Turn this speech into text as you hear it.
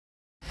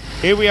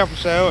Here we have for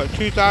sale a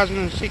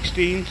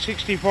 2016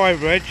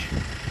 65 Reg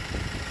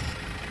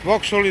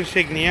Reg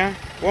Insignia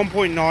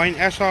 1.9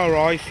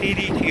 SRI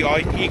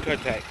CDTI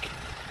Ecotec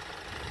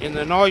in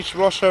the nice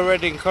Rosso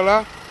red in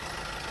colour.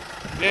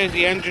 There's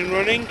the engine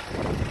running,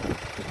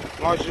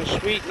 nice and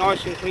sweet,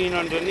 nice and clean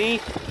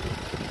underneath.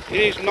 It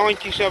is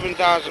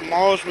 97,000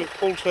 miles with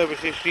full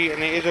service history,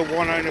 and it is a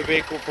one owner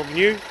vehicle from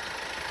new.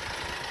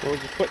 So we'll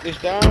just put this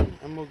down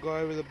and we'll go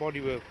over the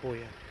bodywork for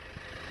you.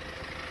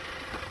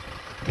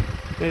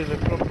 There's the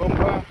front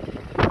bumper,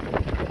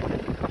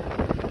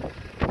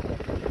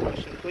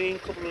 nice and clean,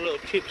 couple of little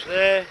chips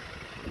there.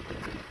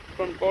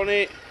 Front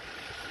bonnet,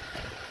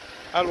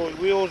 alloy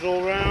wheels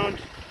all round,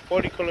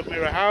 body coloured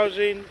mirror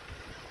housing.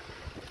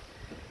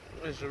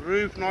 There's the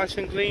roof, nice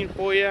and clean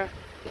for you.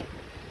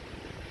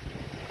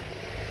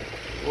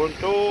 Front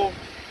door.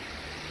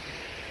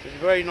 It's a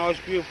very nice,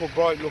 beautiful,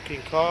 bright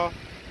looking car.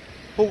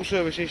 Full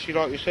service history,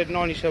 like we said,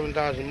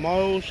 97,000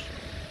 miles.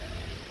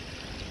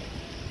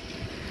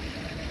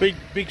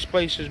 Big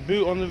spacious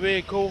boot on the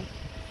vehicle,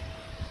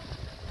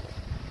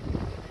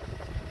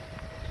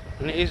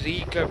 and it is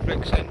the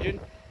EcoFlex engine.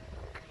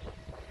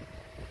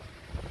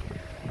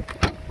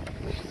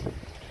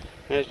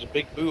 There's the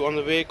big boot on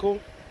the vehicle.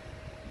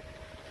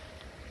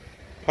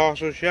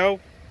 Parcel shelf.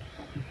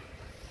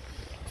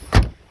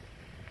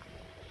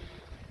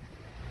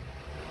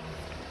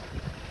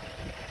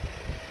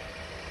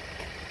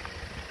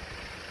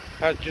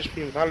 Has just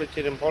been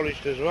valeted and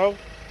polished as well.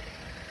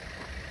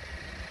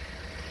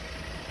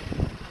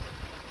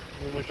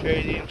 I'm going to show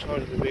you the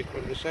inside of the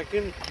vehicle in a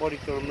second. Body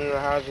colour mirror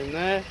housing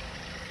there.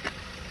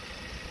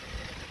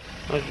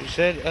 As we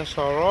said,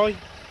 SRI.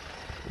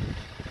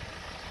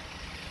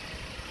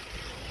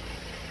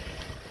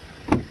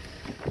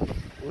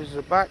 This is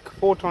the back,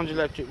 4x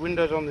electric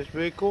windows on this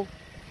vehicle.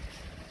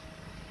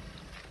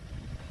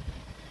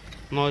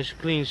 Nice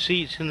clean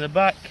seats in the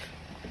back.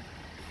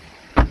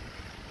 And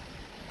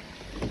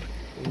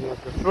we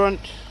have the front.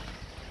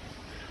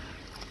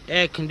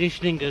 Air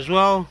conditioning as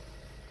well.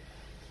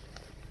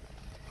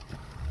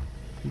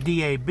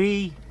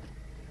 DAB,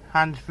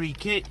 hands-free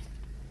kit.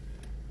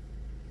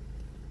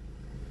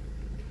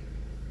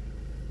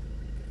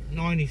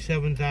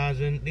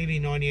 97,000, nearly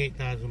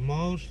 98,000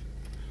 miles.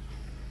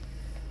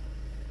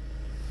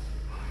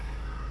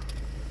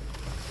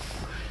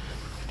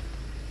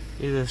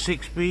 It's a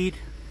 6-speed.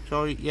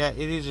 Sorry, yeah, it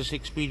is a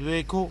 6-speed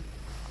vehicle,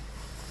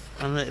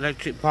 and the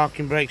electric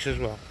parking brakes as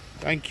well.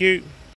 Thank you.